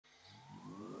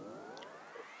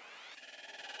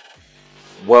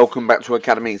Welcome back to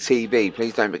Academy TV.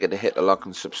 Please don't forget to hit the like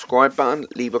and subscribe button.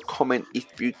 Leave a comment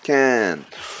if you can.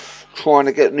 Trying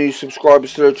to get new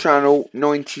subscribers to the channel.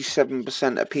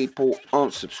 97% of people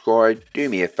aren't subscribed. Do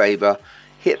me a favour,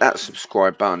 hit that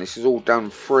subscribe button. This is all done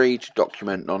free to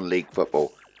document non-league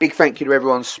football. Big thank you to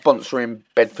everyone sponsoring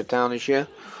Bedford Town this year.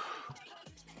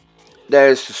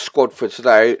 There's the squad for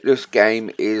today. This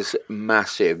game is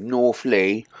massive. North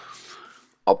Leigh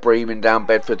are breathing down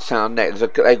Bedford Town. There's a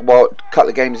couple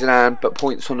of games in hand, but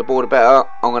points on the board are better.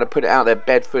 I'm going to put it out there.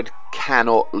 Bedford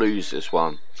cannot lose this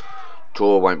one.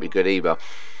 Draw won't be good either.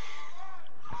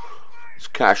 It's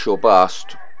cash or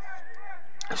bust.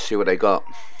 Let's see what they got.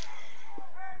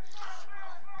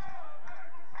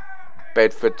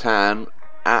 Bedford Town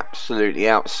absolutely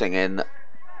out singing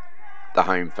the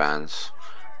home fans.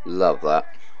 Love that.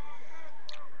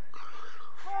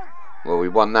 Well, we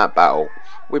won that battle.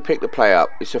 We picked the play up.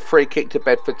 It's a free kick to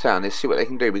Bedford Town. Let's see what they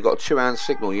can do. We got a two-hand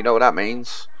signal. You know what that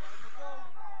means?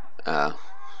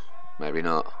 Maybe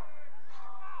not.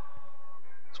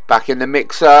 It's back in the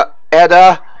mixer.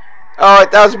 Header. Oh,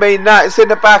 it does mean that. It's in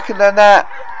the back of the net.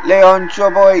 Leon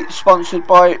Joboy, sponsored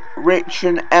by Rich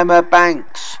and Emma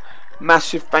Banks.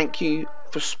 Massive thank you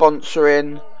for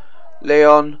sponsoring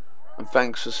Leon. And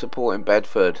thanks for supporting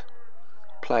Bedford.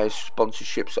 Player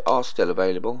sponsorships are still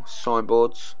available.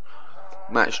 Signboards.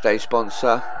 Match day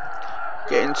sponsor.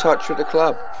 Get in touch with the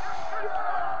club.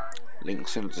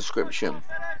 Links in the description.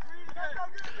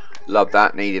 Love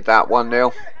that. Needed that.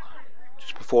 1-0.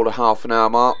 Just before the half an hour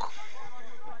mark.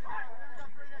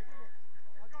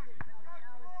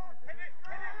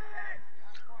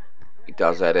 He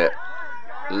does edit.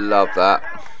 Love that.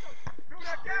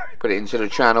 Put it into the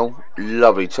channel.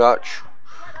 Lovely touch.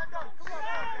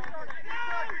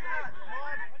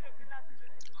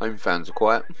 Home fans are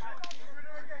quiet.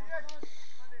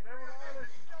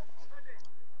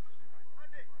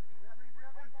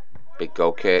 Big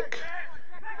goal kick.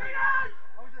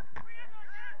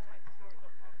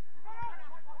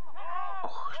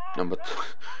 Oh,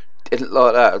 didn't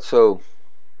like that at all.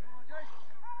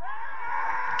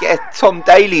 Get Tom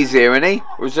Daly's here, isn't he?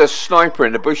 Or was there a sniper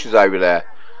in the bushes over there?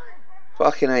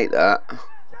 Fucking hate that.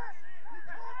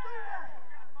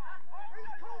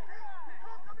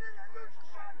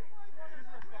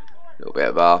 Little bit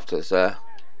of afters there.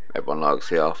 Everyone likes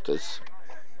the afters.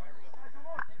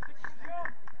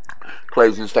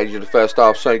 Closing stage of the first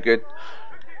half, so good.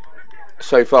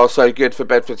 So far, so good for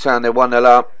Bedford Town. They're 1-0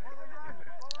 up.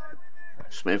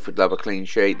 Smith would love a clean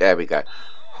sheet. There we go.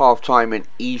 Half time in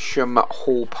Isham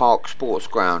Hall Park Sports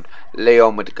Ground.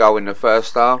 Leon with the goal in the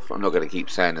first half. I'm not going to keep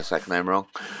saying the second name wrong.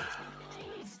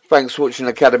 Thanks for watching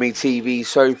Academy TV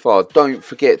so far. Don't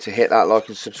forget to hit that like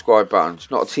and subscribe button. It's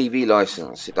not a TV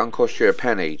license. It doesn't cost you a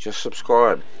penny. Just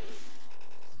subscribe.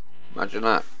 Imagine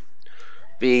that.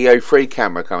 VEO free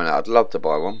camera coming out. I'd love to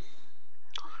buy one.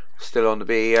 Still on the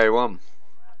VEO one.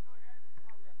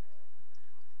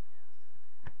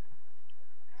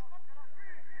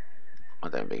 I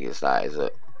don't think it's that, is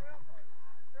it?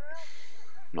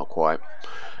 Not quite.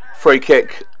 Free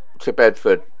kick to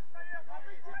Bedford.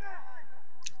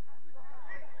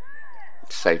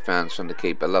 Safe hands from the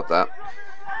keeper. Love that.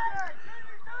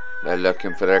 They're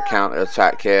looking for their counter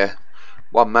attack here.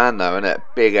 One man though, isn't it?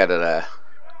 Big header there.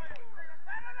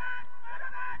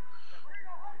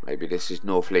 Maybe this is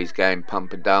North Lee's game.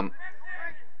 Pump and dump.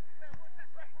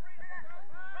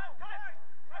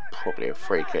 Probably a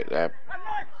free kick there.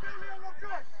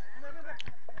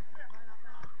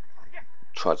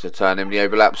 Tried to turn him. The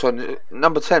overlaps on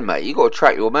number 10, mate. You got to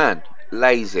track your man.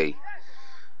 Lazy.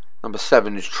 Number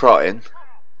 7 is trotting.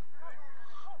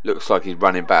 Looks like he's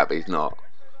running back, but he's not.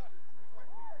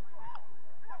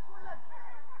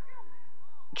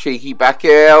 Cheeky back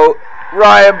heel.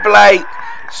 Ryan Blake.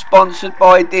 Sponsored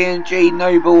by D&G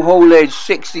Noble Haulage.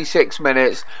 66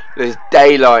 minutes. There's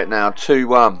daylight now.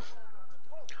 2-1.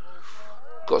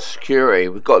 Got security.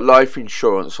 We've got life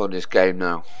insurance on this game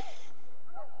now.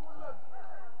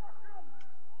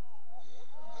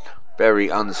 Very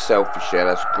unselfish here.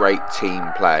 That's great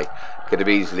team play. Could have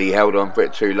easily held on for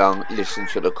it too long. Listened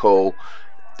to the call.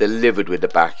 Delivered with the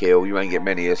back heel. You won't get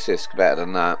many assists better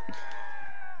than that.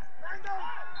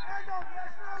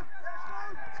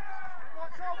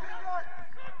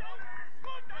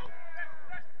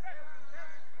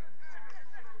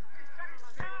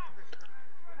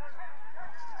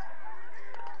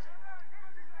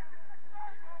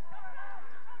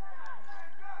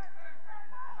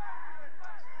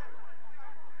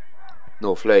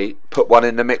 North Leigh put one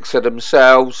in the mixer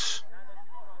themselves.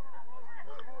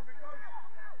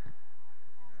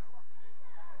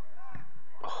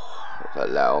 Oh,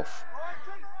 that let off.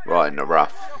 Right in the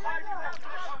rough.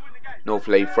 North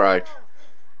League throw.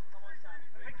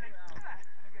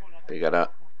 Big at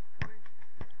that.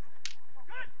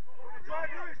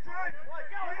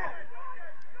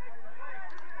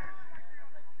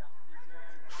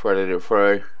 Threaded it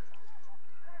through.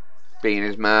 Beating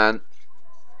his man.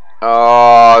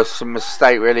 Oh, it's a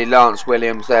mistake really. Lance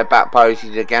Williams there, back post.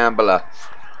 He's a gambler.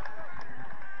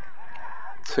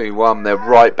 2-1. They're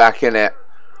right back in it.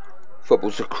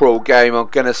 Football's a cruel game. I'm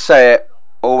going to say it.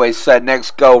 Always said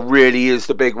next goal really is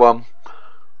the big one.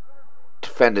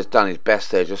 Defender's done his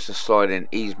best there just to slide in.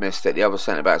 He's missed it. The other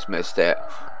centre back's missed it.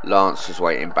 Lance is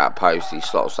waiting back post. He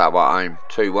slots that one home.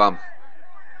 2-1.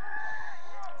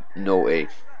 Naughty.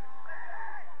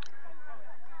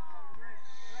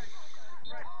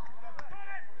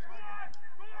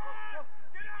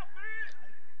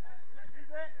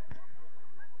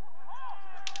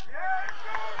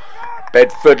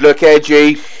 Bedford look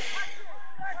edgy.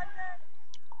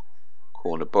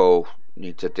 Corner ball.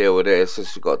 Need to deal with this.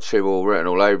 This has got 2-2 written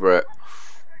all over it.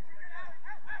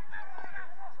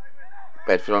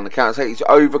 Bedford on the counter. He's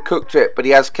overcooked it, but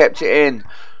he has kept it in.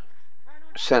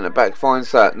 Centre back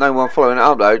finds that. No one following it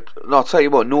up though. And I'll tell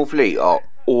you what, North League are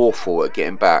awful at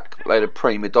getting back. Load of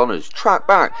prima donnas. Track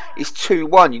back. It's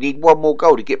 2-1. You need one more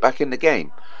goal to get back in the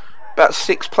game. About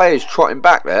 6 players trotting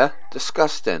back there.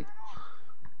 Disgusting.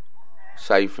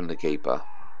 Save from the keeper.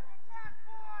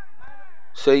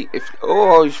 See,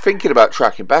 I was thinking about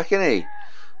tracking back, isn't he?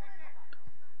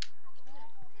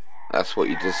 That's what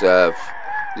you deserve.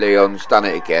 Leon's done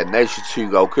it again. There's your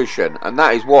 2-goal cushion. And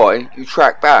that is why you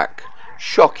track back.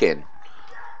 Shocking.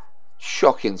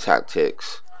 Shocking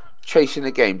tactics. Chasing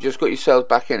the game. Just got yourselves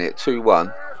back in it.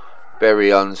 2-1. Very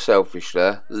unselfish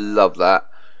there. Love that.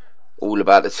 All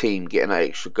about the team getting that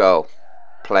extra goal.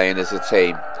 Playing as a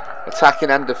team. Attacking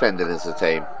and defending as a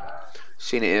team.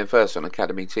 Seen it here first on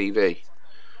Academy TV.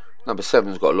 Number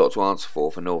 7's got a lot to answer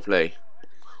for North Leigh.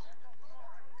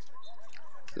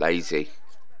 Lazy.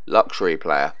 Luxury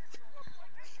player.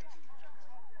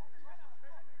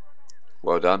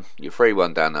 Well done. You're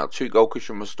 3-1 down now. 2-goal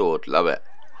cushion restored. Love it.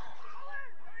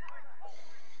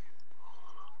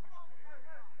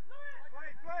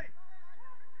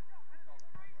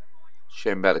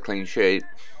 Shame about the clean sheet.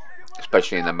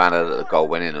 Especially in the manner that the goal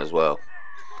went in as well.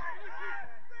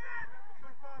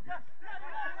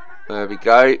 There we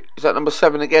go. Is that number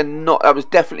 7 again? Not. That was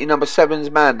definitely number 7's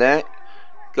man there.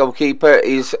 Goalkeeper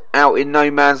is out in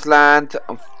no man's land.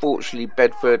 Unfortunately,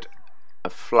 Bedford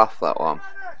have fluffed that one.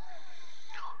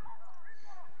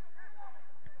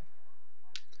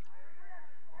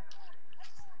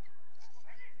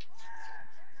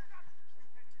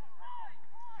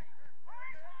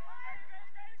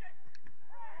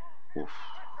 Oof.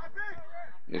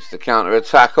 It's the counter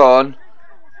attack on.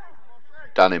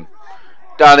 Done him.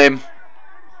 Done him.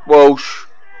 Walsh.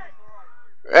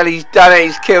 Well, he's done it.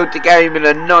 He's killed the game in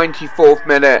the 94th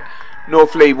minute.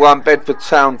 North League 1, Bedford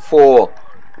Town 4.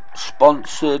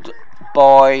 Sponsored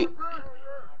by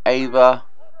Ava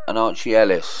and Archie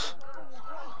Ellis.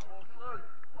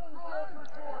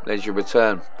 There's your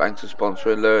return. Thanks for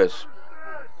sponsoring Lewis.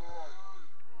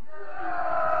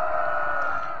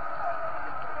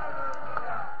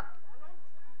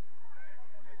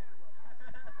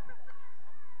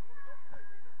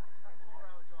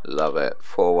 Love it.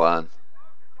 4-1.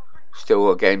 Still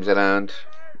got games in hand,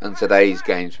 and today's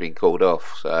game's been called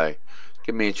off, so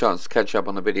give me a chance to catch up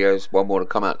on the videos. One more to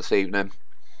come out this evening.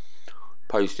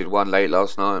 Posted one late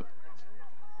last night.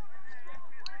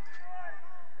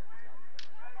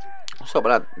 What's up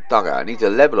with that dugout? It needs a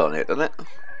level on it, doesn't it?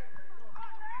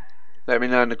 Let me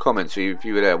know in the comments if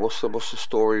you were there. What's the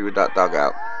story with that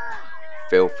dugout?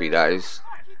 Filthy, that is.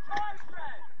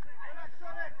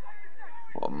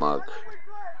 What a mug.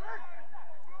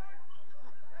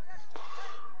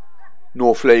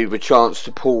 North League with a chance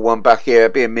to pull one back here.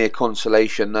 It'd be a mere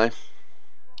consolation though.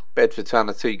 Bedford Town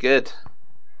are too good.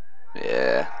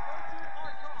 Yeah.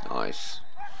 Nice.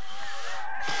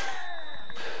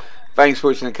 Thanks for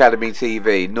watching Academy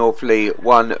TV. North League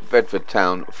 1, Bedford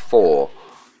Town 4.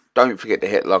 Don't forget to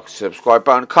hit like and subscribe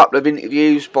button. A couple of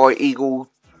interviews by Eagles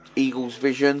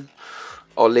Vision.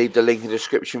 I'll leave the link in the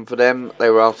description for them. They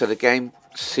were after the game.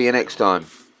 See you next time.